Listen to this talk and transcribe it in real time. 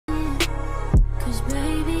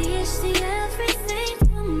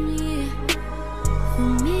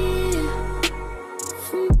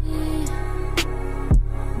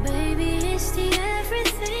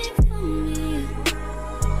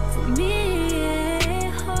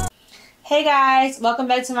Hey guys, welcome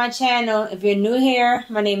back to my channel. If you're new here,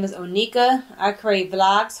 my name is Oneka. I create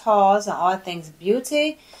vlogs, hauls, and all things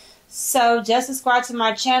beauty. So just subscribe to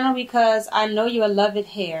my channel because I know you will love it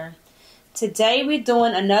here. Today we're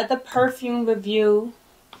doing another perfume review.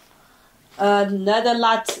 Another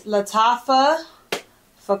Lattafa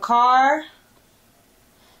Fakhar.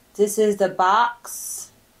 This is the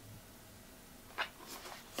box.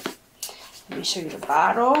 Let me show you the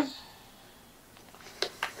bottle.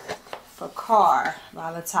 Fakhar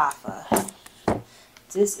by Lattafa.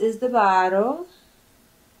 This is the bottle.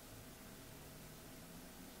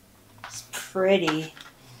 It's pretty.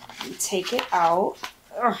 You take it out.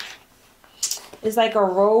 Ugh. It's like a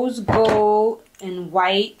rose gold and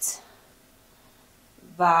white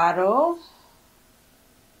bottle.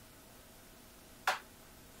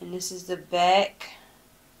 And this is the back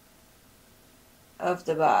of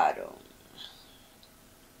the bottle.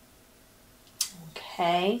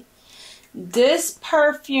 Okay. This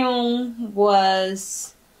perfume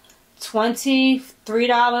was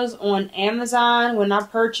 $23 on Amazon when I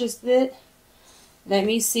purchased it. Let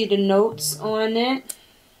me see the notes on it.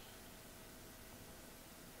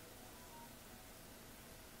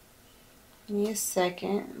 Give me a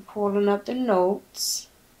second. I'm pulling up the notes.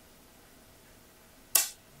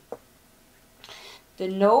 The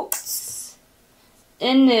notes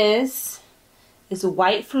in this is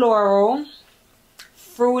white floral,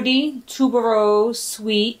 fruity, tuberose,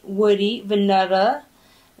 sweet, woody, vanilla,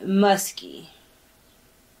 musky.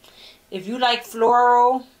 If you like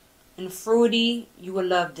floral and fruity, you will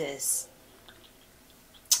love this.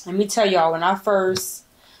 Let me tell y'all, when I first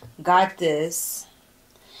got this,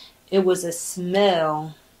 it was a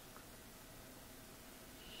smell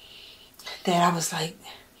that I was like,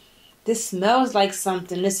 this smells like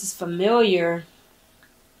something. This is familiar.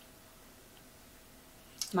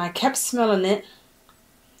 And I kept smelling it.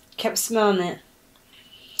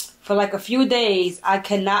 For like a few days. I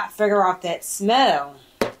could not figure out that smell.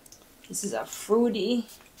 This is a fruity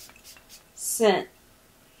scent.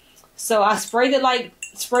 So I sprayed it like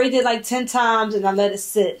 10 times and I let it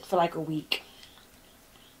sit for like a week.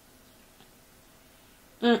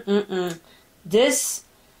 This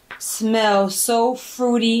smells so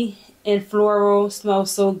fruity and floral.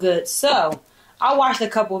 Smells so good. So I watched a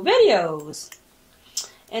couple videos.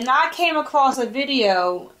 And I came across a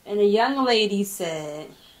video and a young lady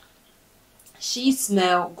said she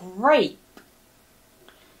smelled grape.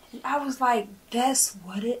 And I was like, that's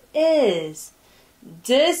what it is.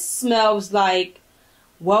 This smells like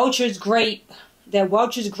Welch's grape. That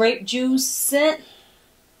Welch's grape juice scent.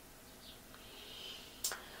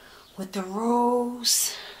 With the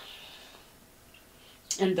rose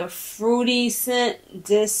and the fruity scent.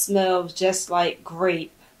 This smells just like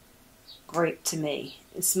grape to me.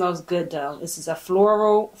 It smells good though. This is a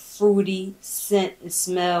floral, fruity scent. It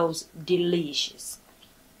smells delicious.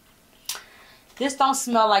 This don't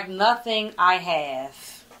smell like nothing I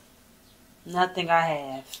have. Nothing I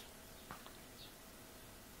have.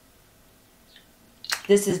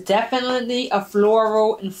 This is definitely a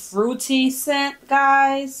floral and fruity scent,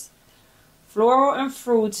 guys. Floral and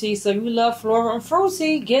fruity. So if you love floral and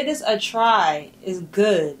fruity, give this a try. It's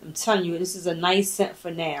good. I'm telling you, this is a nice scent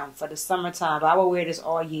for now, for the summertime. But I will wear this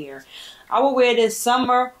all year. I will wear this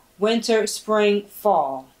summer, winter, spring,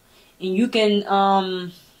 fall. And you can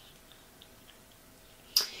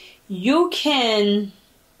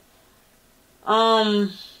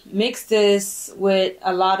mix this with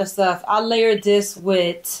a lot of stuff. I layered this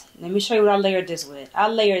with, let me show you what I layered this with. I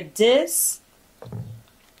layered this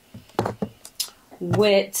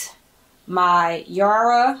with my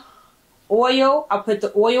Yara oil. I put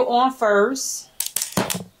the oil on first.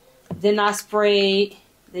 Then I sprayed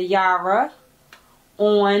the Yara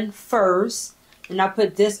on first. And I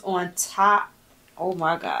put this on top. Oh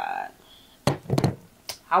my God.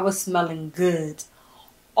 I was smelling good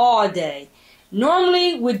all day.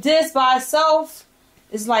 Normally with this by itself,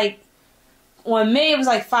 it's like, on me it was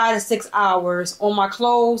like 5 to 6 hours. On my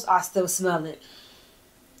clothes, I still smell it.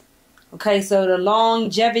 Okay, so the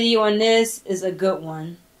longevity on this is a good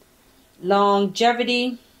one.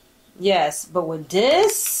 Longevity, yes. But with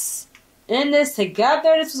this, and this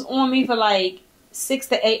together, this was on me for like 6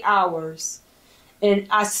 to 8 hours. And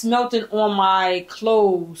I smelt it on my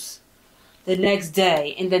clothes the next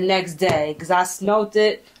day and the next day. Because I smelt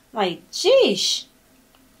it like, sheesh.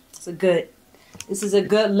 This is a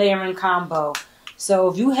good layering combo. So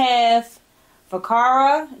if you have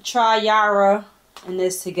Fakhar, try Yara and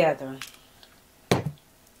this together.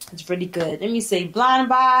 It's really good. Let me say blind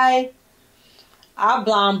buy. I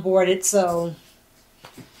blind boarded, so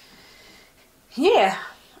yeah.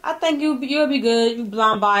 I think you'll be good. You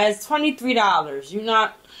blind buy. It's $23.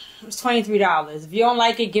 It's $23. If you don't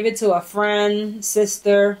like it, give it to a friend,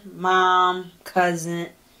 sister, mom, cousin.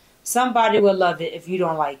 Somebody will love it if you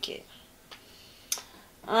don't like it.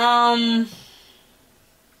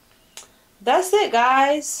 That's it,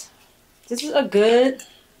 guys. This is a good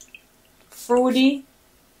fruity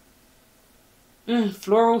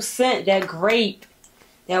floral scent. That grape,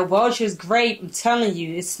 that Welch's grape, I'm telling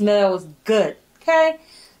you, it smells good. Okay,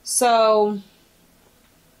 so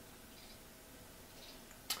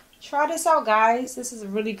try this out, guys. This is a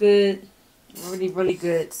really good, really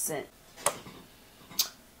good scent.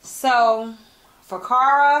 So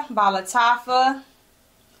Fakhar by Lattafa.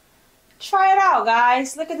 Try it out,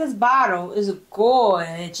 guys. Look at this bottle. It's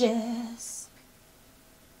gorgeous.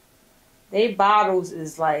 They bottles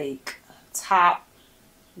is like top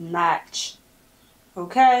notch.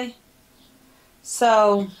 Okay?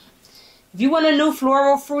 So, if you want a new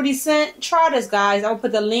floral fruity scent, try this, guys. I'll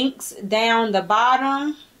put the links down the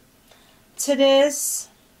bottom to this,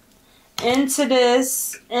 into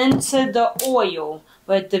the oil.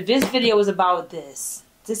 But this video is about this.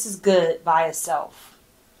 This is good by itself.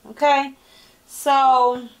 Okay,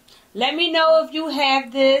 so let me know if you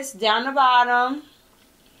have this down the bottom.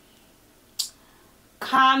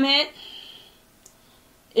 Comment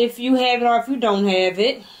if you have it or if you don't have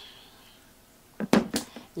it.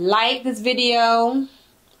 Like this video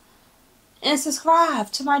and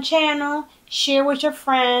subscribe to my channel. Share with your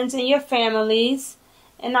friends and your families.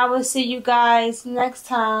 And I will see you guys next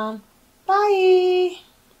time. Bye.